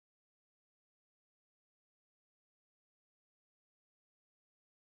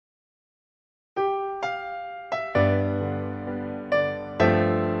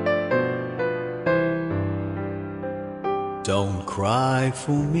Don't cry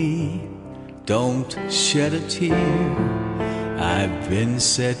for me, don't shed a tear. I've been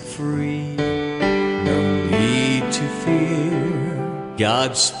set free, no need to fear.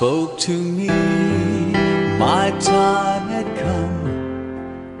 God spoke to me, my time had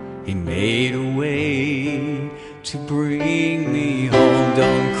come. He made a way to bring me home.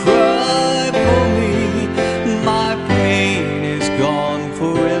 Don't cry for me, my pain is gone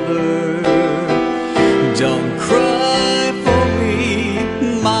forever. Don't cry for me,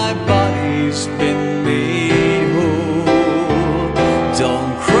 my body's been made whole.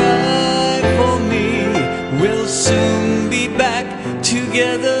 Don't cry for me, we'll soon be back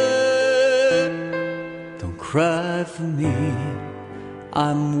together. Don't cry for me,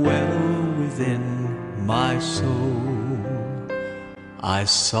 I'm well within my soul. I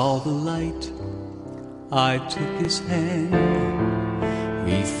saw the light, I took his hand.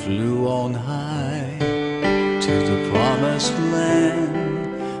 We flew on high to the promised land.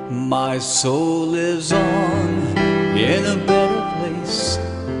 My soul lives on in a better place,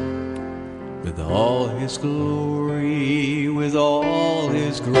 with all his glory, with all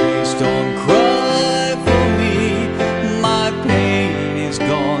his grace. Don't cry for me, my pain is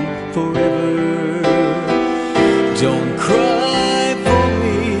gone forever. Don't cry for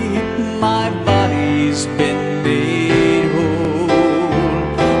me, my body's been made whole.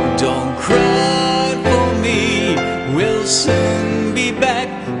 Don't cry for me, we'll soon be back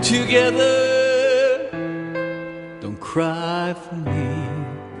together. Don't cry for me,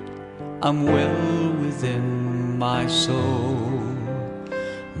 I'm well within my soul.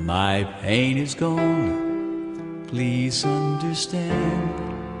 My pain is gone, please understand.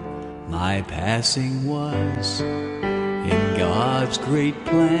 My passing was in God's great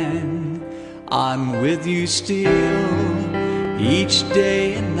plan. I'm with you still, each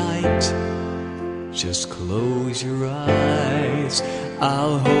day and night. Just close your eyes,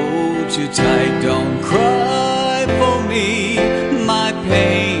 I'll hold you tight. Don't cry for me, my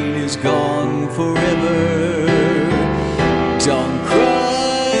pain is gone forever. Don't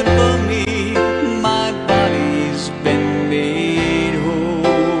cry for me, my body's been made whole.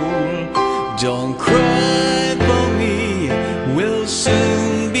 Don't cry for me, we'll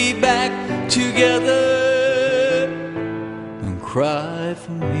soon be back together. Don't cry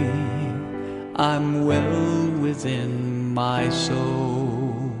for me, I'm well within my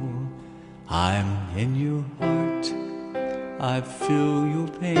soul. I'm in your heart, I feel your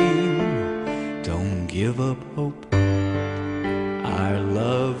pain. Don't give up hope, our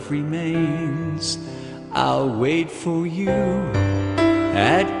love remains. I'll wait for you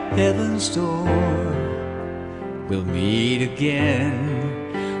at heaven's door. We'll meet again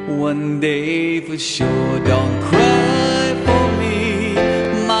one day for sure. Don't cry for me,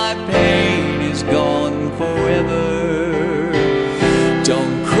 my pain is gone forever.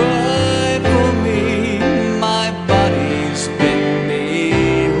 Don't cry for me, my body's been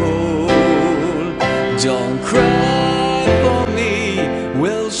made whole. Don't cry for me,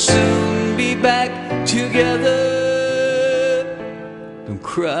 we'll soon be back together. Don't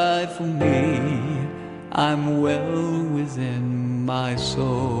cry for me, I'm well within my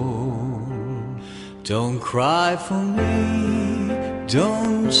soul. Don't cry for me,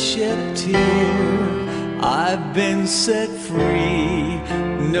 don't shed a tear. I've been set free,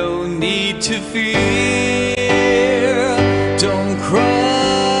 no need to fear. Don't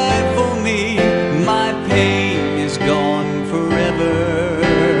cry for me, my pain is gone forever.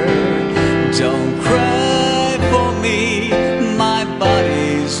 Don't cry for me, my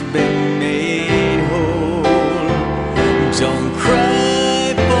body's been made whole. Don't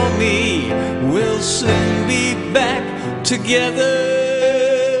cry for me, we'll soon be back together.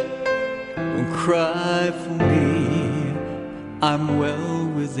 Don't cry for me, I'm well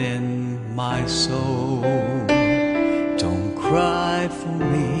within my soul. Don't cry for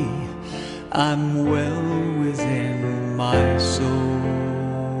me, I'm well within my soul.